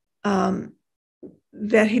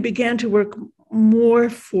 that he began to work more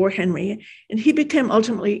for Henry, and he became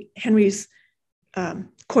ultimately Henry's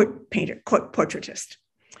court painter, court portraitist.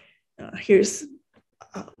 Here's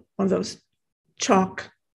one of those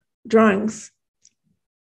chalk drawings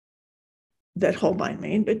that Holbein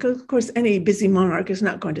made, because of course any busy monarch is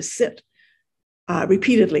not going to sit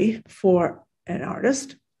repeatedly for an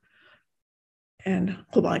artist, and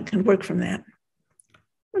Holbein can work from that.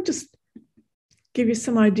 I'll just give you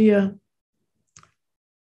some idea.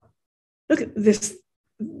 Look at this.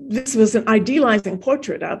 This was an idealizing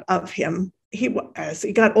portrait of him. As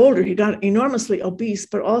he got older, he got enormously obese,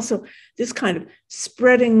 but also this kind of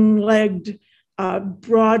spreading-legged,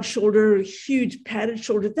 broad shoulder, huge padded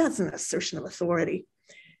shoulder. That's an assertion of authority.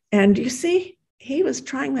 And you see, he was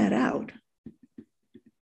trying that out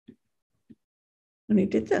when he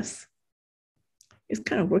did this. He's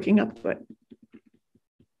kind of working up to it.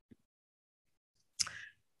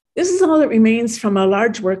 This is all that remains from a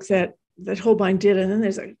large work that Holbein did, and then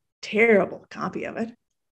there's a terrible copy of it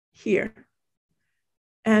here.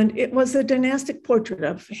 And it was a dynastic portrait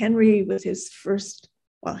of Henry with his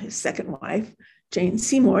second wife, Jane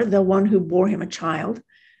Seymour, the one who bore him a child,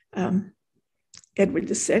 Edward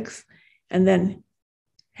VI, and then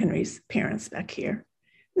Henry's parents back here.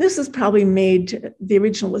 And this is probably the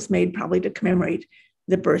original was made probably to commemorate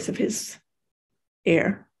the birth of his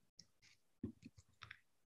heir.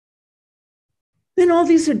 Then all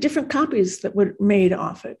these are different copies that were made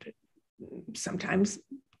off it. Sometimes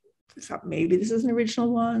maybe this is an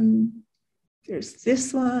original one. There's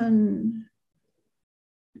this one.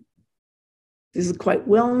 This is a quite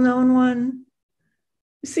well-known one.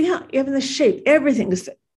 You see how even the shape, everything is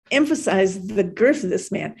to emphasize the girth of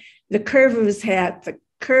this man, the curve of his hat, the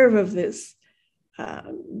curve of this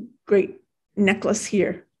great necklace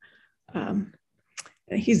here. And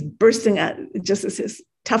he's bursting out just as his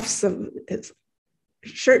tufts of his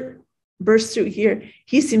shirt burst through here.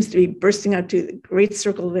 He seems to be bursting out to the great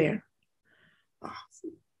circle there. Oh,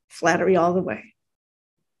 flattery all the way.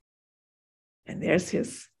 And there's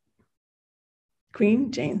his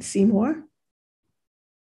Queen, Jane Seymour.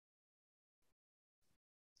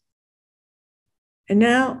 And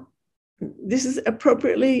now this is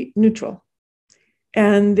appropriately neutral.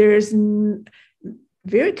 And there's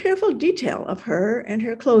very careful detail of her and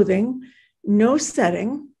her clothing, no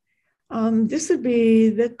setting. This would be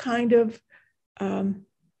the kind of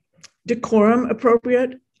decorum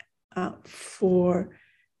appropriate for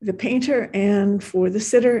the painter and for the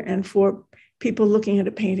sitter and for people looking at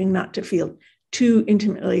a painting not to feel too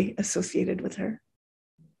intimately associated with her.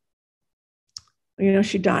 You know,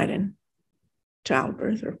 she died in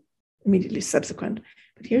childbirth or immediately subsequent,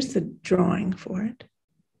 but here's the drawing for it.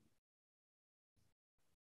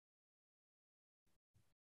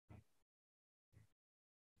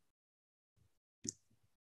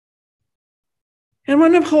 And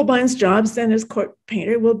one of Holbein's jobs then as court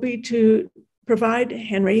painter will be to provide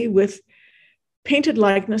Henry with painted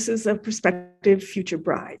likenesses of prospective future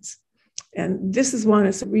brides. And this is one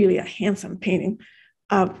that's really a handsome painting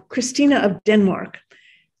of Christina of Denmark.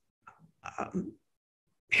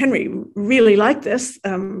 Henry really liked this,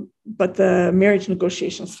 but the marriage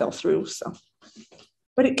negotiations fell through.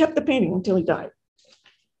 But he kept the painting until he died.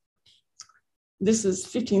 This is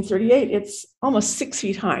 1538. It's almost 6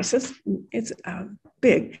 feet high, so it's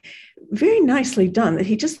big. Very nicely done that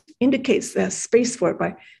he just indicates the space for it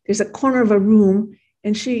by, there's a corner of a room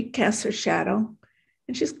and she casts her shadow.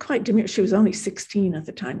 And she's quite demure. She was only 16 at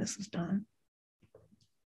the time this was done.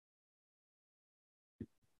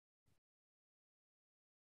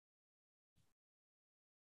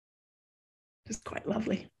 Just quite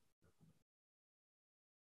lovely.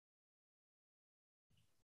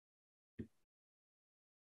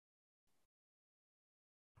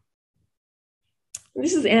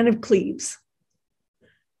 This is Anne of Cleves.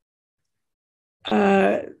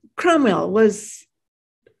 Cromwell was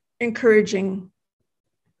encouraging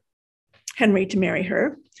Henry to marry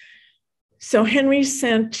her. So Henry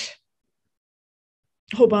sent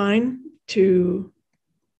Holbein to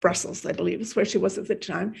Brussels, I believe is where she was at the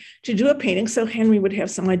time, to do a painting so Henry would have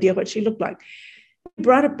some idea what she looked like. He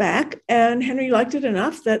brought it back and Henry liked it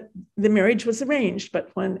enough that the marriage was arranged. But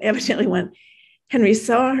when Henry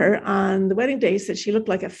saw her on the wedding day, he said she looked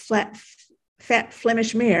like a fat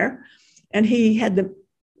Flemish mare, and he had the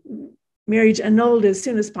marriage annulled as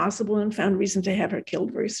soon as possible and found reason to have her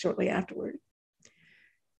killed very shortly afterward.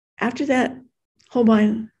 After that,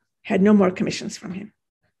 Holbein had no more commissions from him.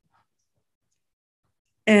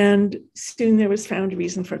 And soon there was found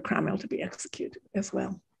reason for Cromwell to be executed as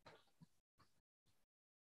well.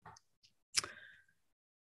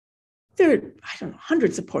 There are, I don't know,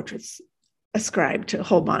 hundreds of portraits ascribed to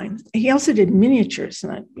Holbein. He also did miniatures,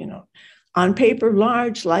 on paper,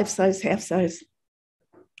 large, life-size, half-size.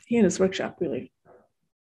 He and his workshop really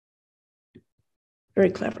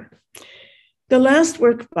very clever. The last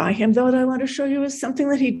work by him, though, that I want to show you is something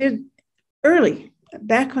that he did early,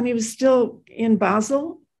 back when he was still in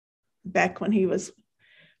Basel, back when he was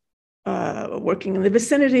working in the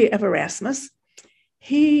vicinity of Erasmus.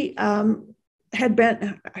 He had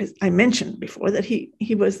been, I mentioned before that he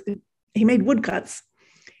made woodcuts,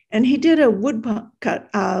 and he did a woodcut.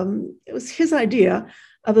 It was his idea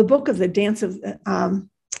of a book of the Dance of Death,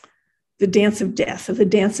 of the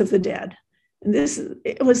Dance of the Dead. And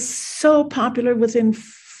it was so popular within,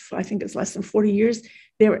 I think it's less than 40 years.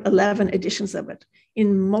 There were 11 editions of it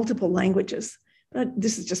in multiple languages.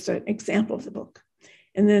 This is just an example of the book.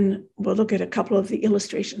 And then we'll look at a couple of the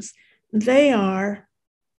illustrations. They are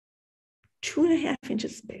 2.5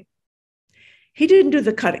 inches big. He didn't do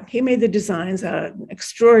the cutting. He made the designs. An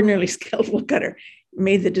extraordinarily skilled woodcutter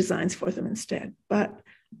made the designs for them instead. But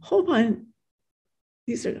Holbein,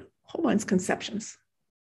 these are Holbein's conceptions.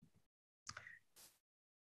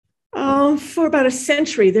 For about a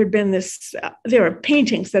century, there are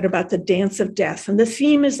paintings that are about the dance of death. And the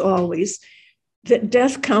theme is always that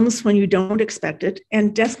death comes when you don't expect it,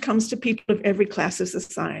 and death comes to people of every class of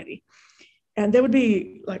society. And there would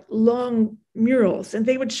be like long murals, and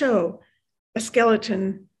they would show a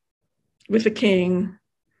skeleton with the king,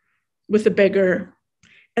 with the beggar,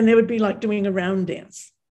 and they would be like doing a round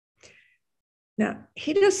dance. Now,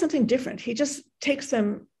 he does something different. He just takes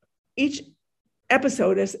them each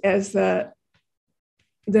episode as the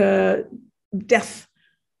death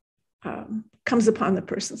comes upon the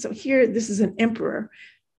person. So here, this is an emperor.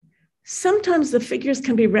 Sometimes the figures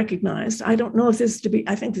can be recognized. I don't know if this is to be,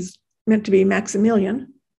 I think this is meant to be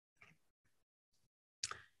Maximilian.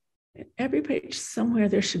 In every page somewhere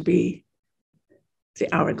there should be the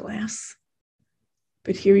hourglass.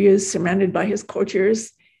 But here he is surrounded by his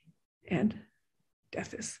courtiers, and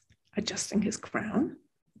Death is adjusting his crown.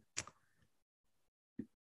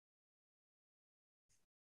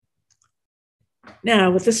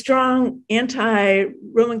 Now, with a strong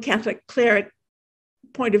anti-Roman Catholic cleric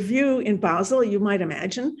point of view in Basel, you might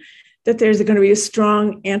imagine that there's going to be a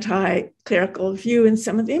strong anti-clerical view in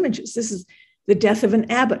some of the images. This is the death of an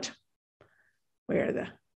abbot, where the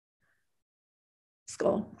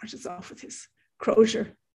skull marches off with his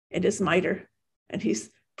crozier and his mitre, and he's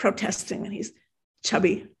protesting, and he's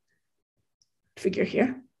chubby figure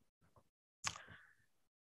here.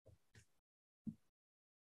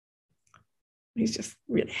 He's just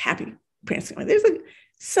really happy prancing. There's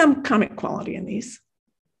some comic quality in these.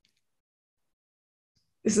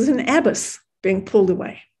 This is an abbess being pulled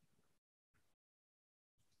away.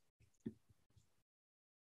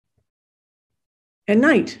 A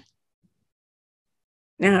knight.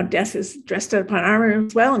 Now Death is dressed up in armor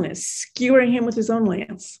as well and is skewering him with his own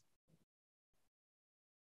lance.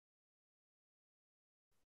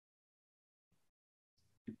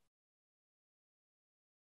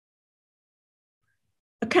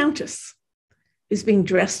 A countess is being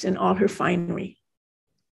dressed in all her finery.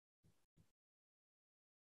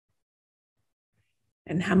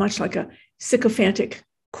 And how much like a sycophantic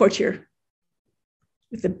courtier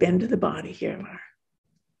with the bend of the body here are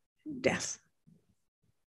Death.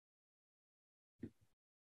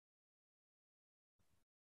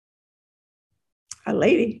 A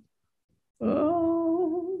lady.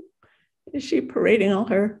 Oh, is she parading all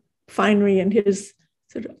her finery and his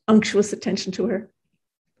sort of unctuous attention to her?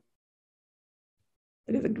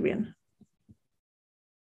 Look at the grin.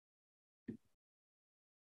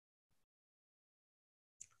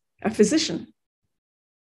 A physician.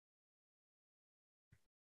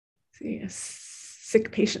 See, a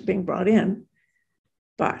sick patient being brought in,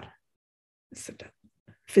 but it's a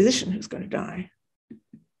physician who's going to die.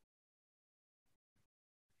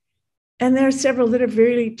 And there are several that are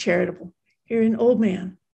very charitable. Here, an old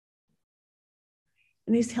man,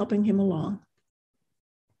 and he's helping him along.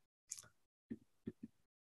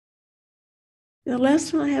 The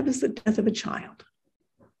last one I have is the death of a child.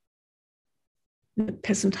 The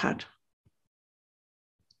peasant hut.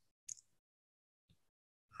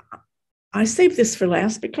 I saved this for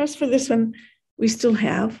last because for this one, we still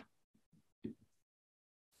have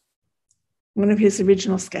one of his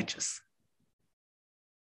original sketches.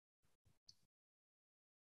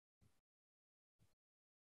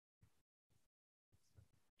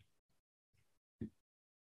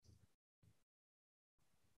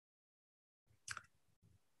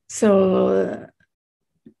 So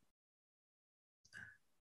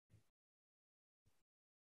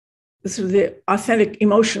this is the authentic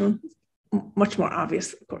emotion, much more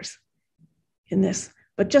obvious, of course, in this.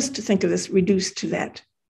 But just to think of this reduced to that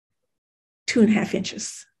 2.5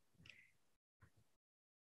 inches.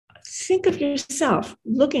 Think of yourself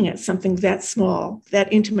looking at something that small,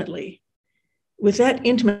 that intimately, with that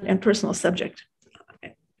intimate and personal subject.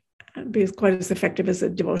 It'd be quite as effective as a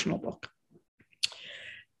devotional book.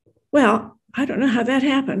 Well, I don't know how that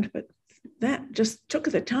happened, but that just took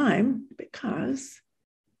the time because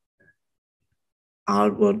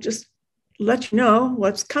we'll just let you know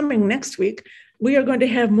what's coming next week. We are going to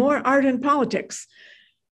have more art and politics.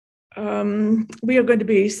 We are going to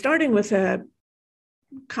be starting with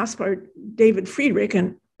Caspar David Friedrich,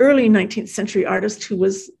 an early 19th century artist who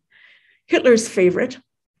was Hitler's favorite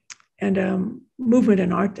and a movement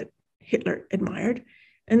in art that Hitler admired.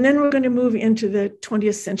 And then we're going to move into the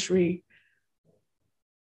 20th century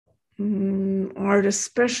art,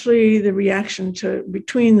 especially the reaction to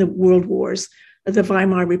between the world wars, the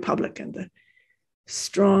Weimar Republic and the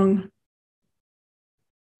strong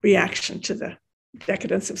reaction to the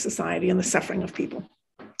decadence of society and the suffering of people.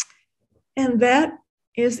 And that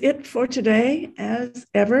is it for today. As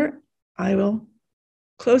ever, I will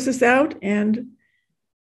close this out and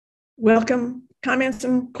welcome comments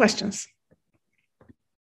and questions.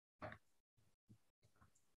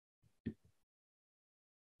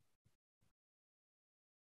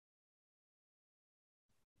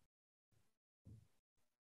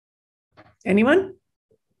 Anyone?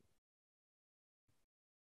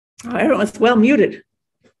 Oh, everyone's well muted.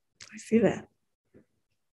 I see that.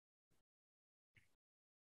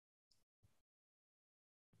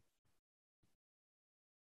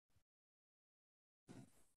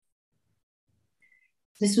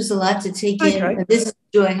 This was a lot to take Hi, in. Joy. This is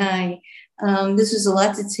Joy. Hi. This was a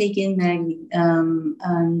lot to take in, Maggie.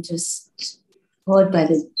 I'm just awed by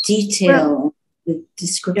the Well, detail, the yeah.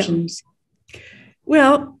 descriptions.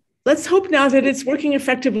 Well, let's hope now that it's working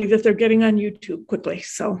effectively, that they're getting on YouTube quickly.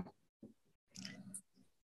 So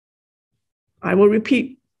I will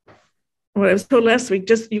repeat what I was told last week.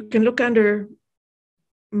 Just you can look under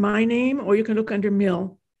my name or you can look under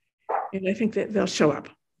Mill, and I think that they'll show up.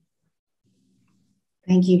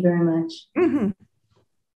 Thank you very much. Mm-hmm.